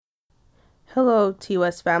Hello,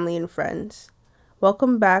 TOS family and friends.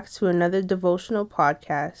 Welcome back to another devotional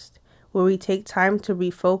podcast where we take time to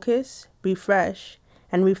refocus, refresh,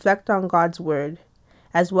 and reflect on God's Word,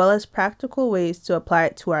 as well as practical ways to apply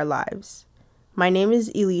it to our lives. My name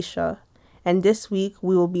is Elisha, and this week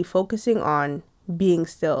we will be focusing on being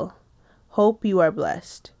still. Hope you are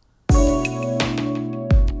blessed.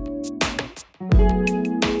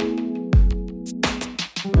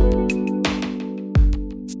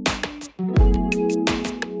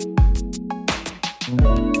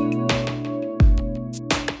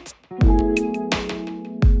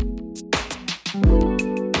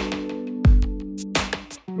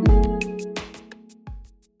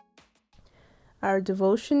 Our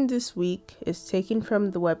devotion this week is taken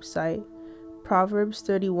from the website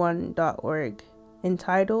proverbs31.org,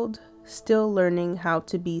 entitled Still Learning How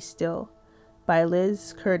to Be Still by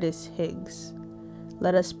Liz Curtis Higgs.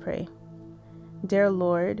 Let us pray. Dear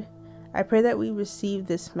Lord, I pray that we receive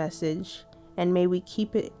this message and may we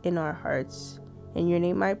keep it in our hearts. In your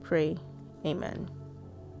name I pray. Amen.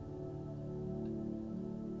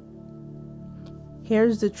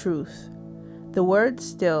 Here's the truth. The word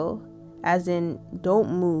still, as in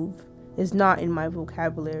don't move, is not in my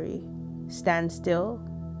vocabulary. Stand still,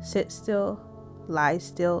 sit still, lie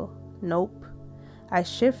still, nope. I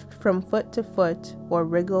shift from foot to foot or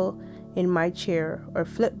wriggle in my chair or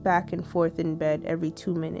flip back and forth in bed every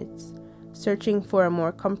 2 minutes, searching for a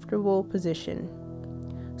more comfortable position.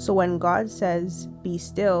 So when God says, be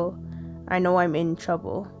still, I know I'm in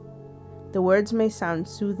trouble. The words may sound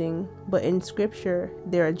soothing, but in Scripture,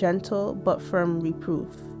 they're a gentle but firm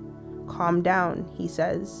reproof. Calm down, he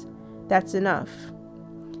says. That's enough.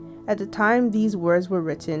 At the time these words were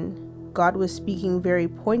written, God was speaking very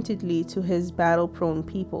pointedly to his battle-prone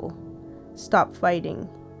people. Stop fighting,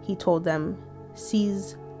 he told them.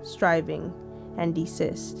 Cease striving and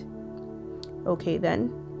desist. Okay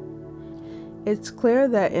then. It's clear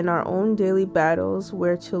that in our own daily battles,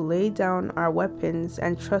 we're to lay down our weapons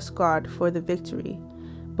and trust God for the victory,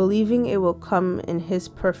 believing it will come in his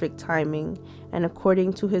perfect timing and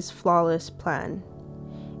according to his flawless plan.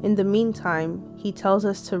 In the meantime, he tells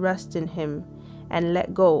us to rest in him and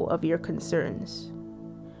let go of your concerns.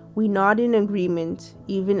 We nod in agreement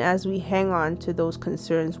even as we hang on to those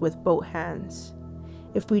concerns with both hands.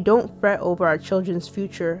 If we don't fret over our children's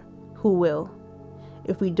future, who will?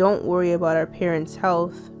 If we don't worry about our parents'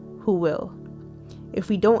 health, who will? If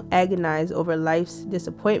we don't agonize over life's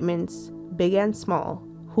disappointments, big and small,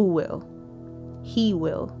 who will? He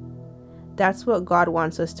will. That's what God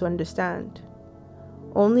wants us to understand.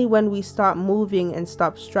 Only when we stop moving and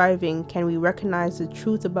stop striving can we recognize the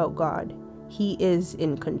truth about God. He is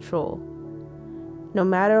in control. No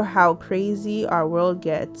matter how crazy our world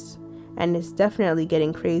gets, and it's definitely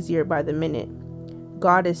getting crazier by the minute,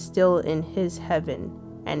 God is still in his heaven,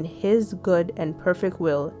 and his good and perfect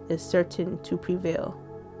will is certain to prevail.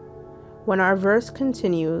 When our verse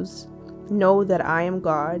continues, know that I am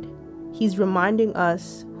God, he's reminding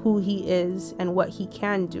us who he is and what he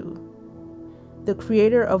can do. The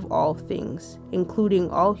creator of all things, including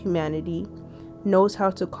all humanity, knows how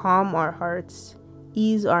to calm our hearts,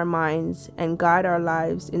 ease our minds, and guide our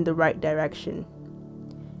lives in the right direction.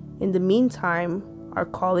 In the meantime, our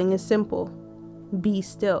calling is simple. Be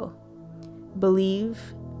still.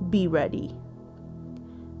 Believe, be ready.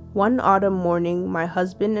 One autumn morning, my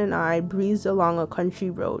husband and I breezed along a country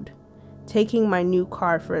road, taking my new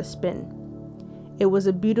car for a spin. It was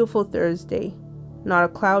a beautiful Thursday, not a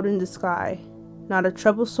cloud in the sky, not a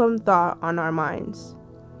troublesome thought on our minds.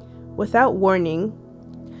 Without warning,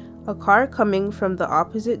 a car coming from the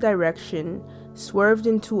opposite direction swerved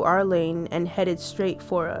into our lane and headed straight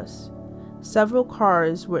for us. Several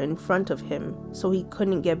cars were in front of him, so he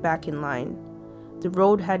couldn't get back in line. The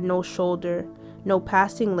road had no shoulder, no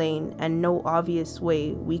passing lane, and no obvious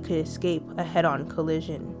way we could escape a head-on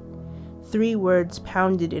collision. 3 words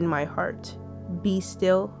pounded in my heart. Be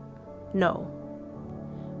still? No.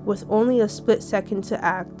 With only a split second to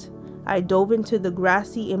act, I dove into the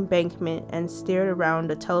grassy embankment and stared around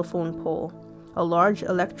a telephone pole, a large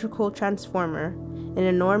electrical transformer, an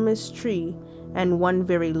enormous tree, and one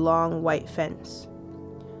very long white fence.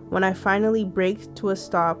 When I finally braked to a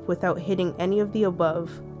stop without hitting any of the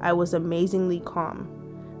above, I was amazingly calm.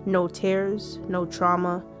 No tears, no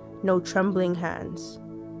trauma, no trembling hands.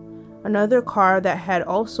 Another car that had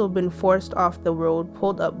also been forced off the road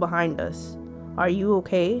pulled up behind us. Are you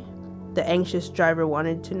okay? The anxious driver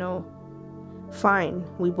wanted to know. Fine,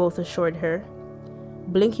 we both assured her.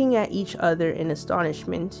 Blinking at each other in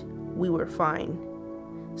astonishment, we were fine.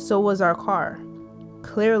 So was our car.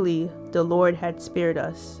 Clearly, the Lord had spared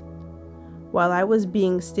us. While I was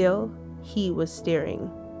being still, He was steering.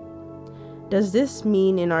 Does this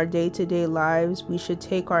mean in our day-to-day lives we should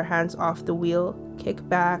take our hands off the wheel, kick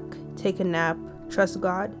back, take a nap, trust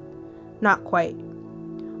God? Not quite.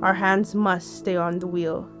 Our hands must stay on the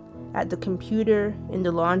wheel, at the computer, in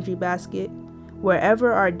the laundry basket,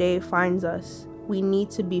 wherever our day finds us, we need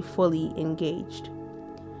to be fully engaged.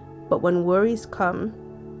 But when worries come,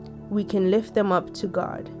 we can lift them up to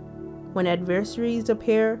God. When adversaries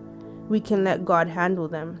appear, we can let God handle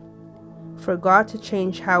them. For God to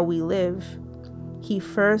change how we live, He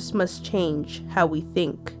first must change how we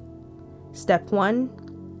think. Step 1,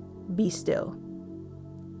 be still.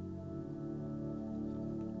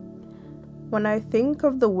 When I think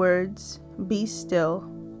of the words, be still,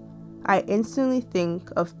 I instantly think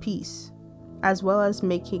of peace, as well as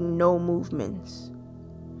making no movements.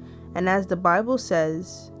 And as the Bible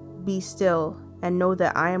says, be still and know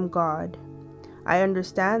that I am God. I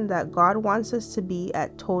understand that God wants us to be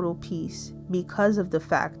at total peace because of the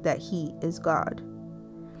fact that He is God.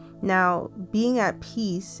 Now, being at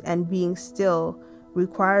peace and being still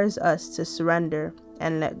requires us to surrender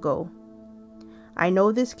and let go. I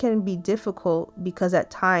know this can be difficult because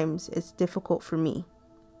at times it's difficult for me.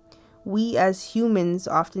 We as humans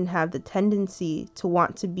often have the tendency to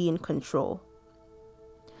want to be in control.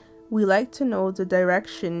 We like to know the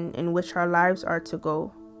direction in which our lives are to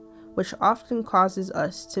go, which often causes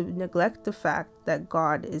us to neglect the fact that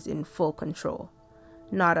God is in full control,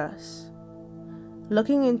 not us.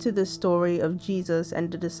 Looking into the story of Jesus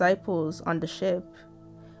and the disciples on the ship,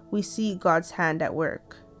 we see God's hand at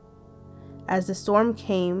work. As the storm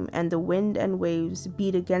came and the wind and waves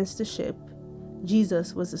beat against the ship,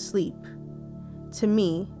 Jesus was asleep. To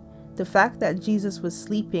me, the fact that Jesus was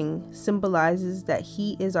sleeping symbolizes that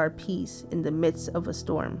He is our peace in the midst of a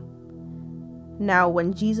storm. Now,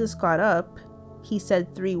 when Jesus got up, He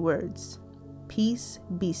said 3 words, "Peace,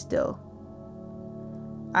 be still."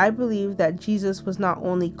 I believe that Jesus was not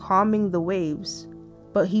only calming the waves,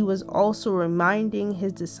 but He was also reminding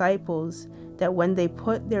His disciples that when they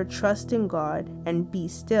put their trust in God and be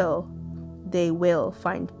still, they will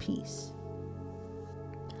find peace.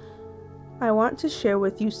 I want to share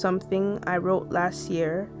with you something I wrote last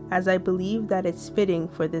year, as I believe that it's fitting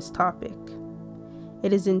for this topic.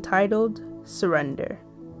 It is entitled Surrender.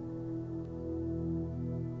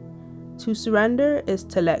 To surrender is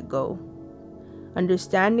to let go,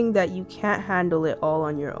 understanding that you can't handle it all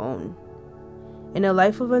on your own. In a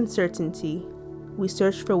life of uncertainty, we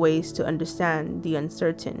search for ways to understand the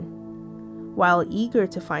uncertain. While eager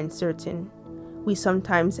to find certain, we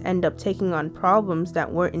sometimes end up taking on problems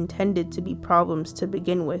that weren't intended to be problems to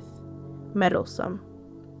begin with, meddlesome.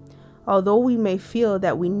 Although we may feel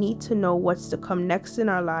that we need to know what's to come next in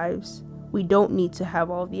our lives, we don't need to have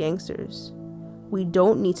all the answers. We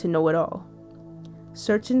don't need to know it all.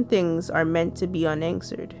 Certain things are meant to be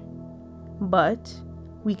unanswered, but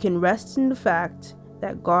we can rest in the fact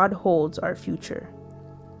that God holds our future.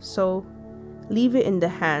 So, leave it in the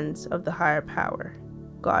hands of the higher power,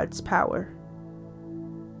 God's power.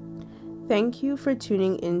 Thank you for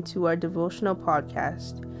tuning into our devotional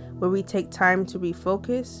podcast, where we take time to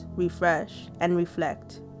refocus, refresh, and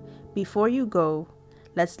reflect. Before you go,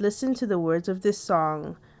 let's listen to the words of this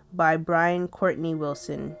song by Brian Courtney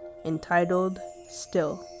Wilson, entitled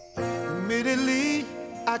Still. Admittedly,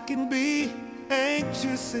 I can be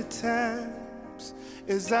anxious at times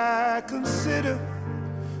as I consider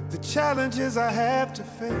the challenges I have to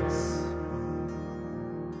face.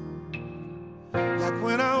 Like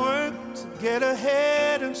when I work to get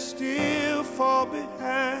ahead and still fall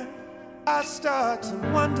behind, I start to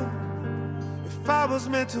wonder if I was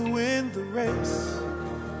meant to win the race.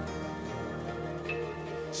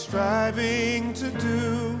 Striving to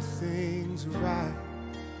do things right,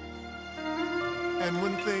 and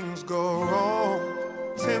when things go wrong,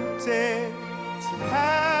 tempted to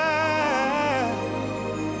hide.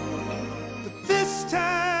 But this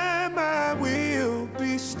time I will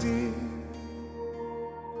be still.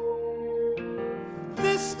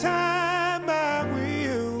 This time I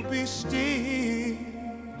will be still.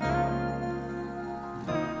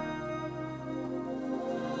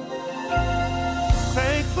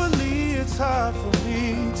 Thankfully, it's hard for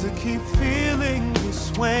me to keep feeling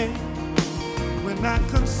this way when I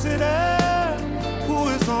consider who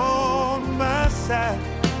is on my side.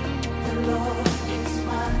 The Lord is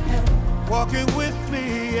my help, walking with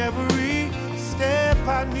me every step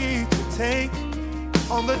I need to take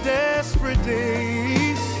on the desperate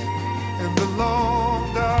days and the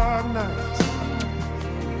long dark nights.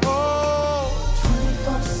 Oh,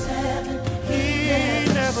 24/7,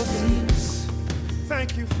 He never sleeps.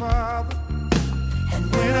 Thank you, Father.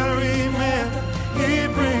 And When I remember, He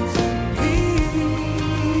brings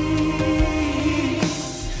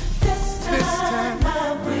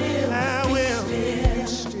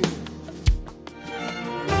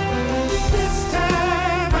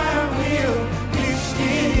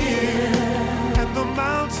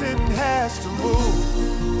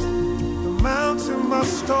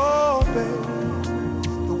must obey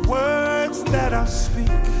the words that I speak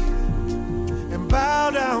and bow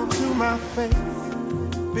down to my faith,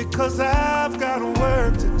 because I've got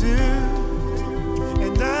work to do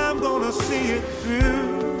and I'm gonna see it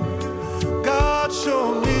through. God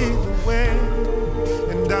showed me the way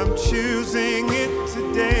and I'm choosing it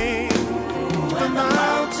today. The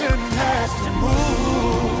mountain has to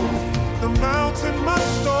move, the mountain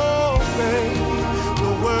must obey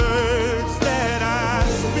the words that I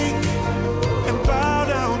speak and bow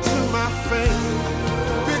down to my faith,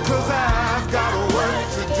 because I've got work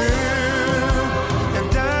to do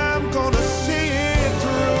and I'm gonna see it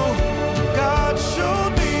through. God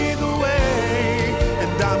showed me the way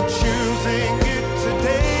and I'm choosing it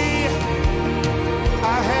today.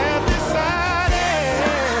 I have decided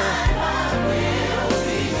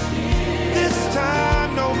this time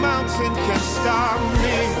no mountain can stop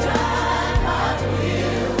me.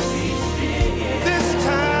 This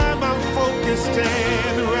time I'm focused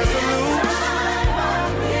and resolute.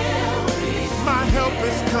 My help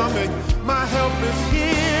is coming, my help is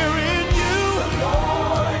here in you.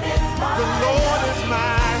 The Lord is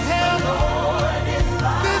my help.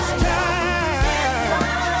 This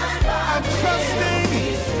time I'm trusting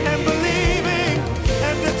and believing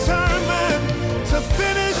and determined to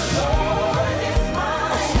finish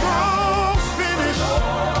a strong finish.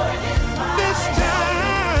 This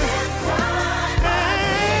time,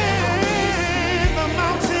 and the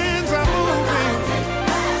mountains are moving.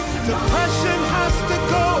 Depression has to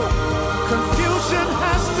go, confusion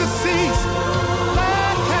has to cease,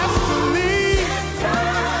 lack has to leave.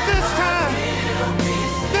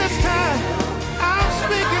 This time, I'm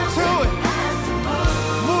speaking to it.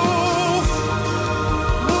 Move,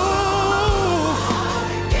 move.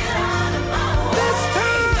 This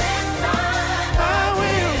time, I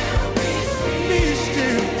will be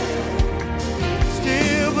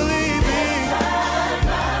still believing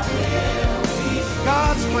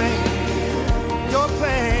God's plan, your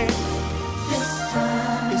plan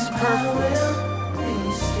is perfect.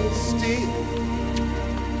 Still.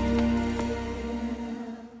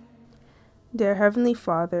 Dear Heavenly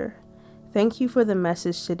Father, thank you for the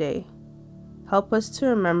message today. Help us to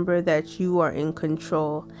remember that you are in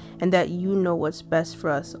control and that you know what's best for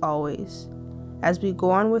us always. As we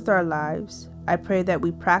go on with our lives, I pray that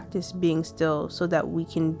we practice being still so that we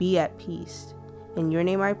can be at peace. In your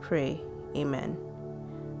name I pray, amen.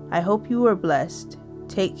 I hope you were blessed.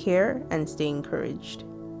 Take care and stay encouraged.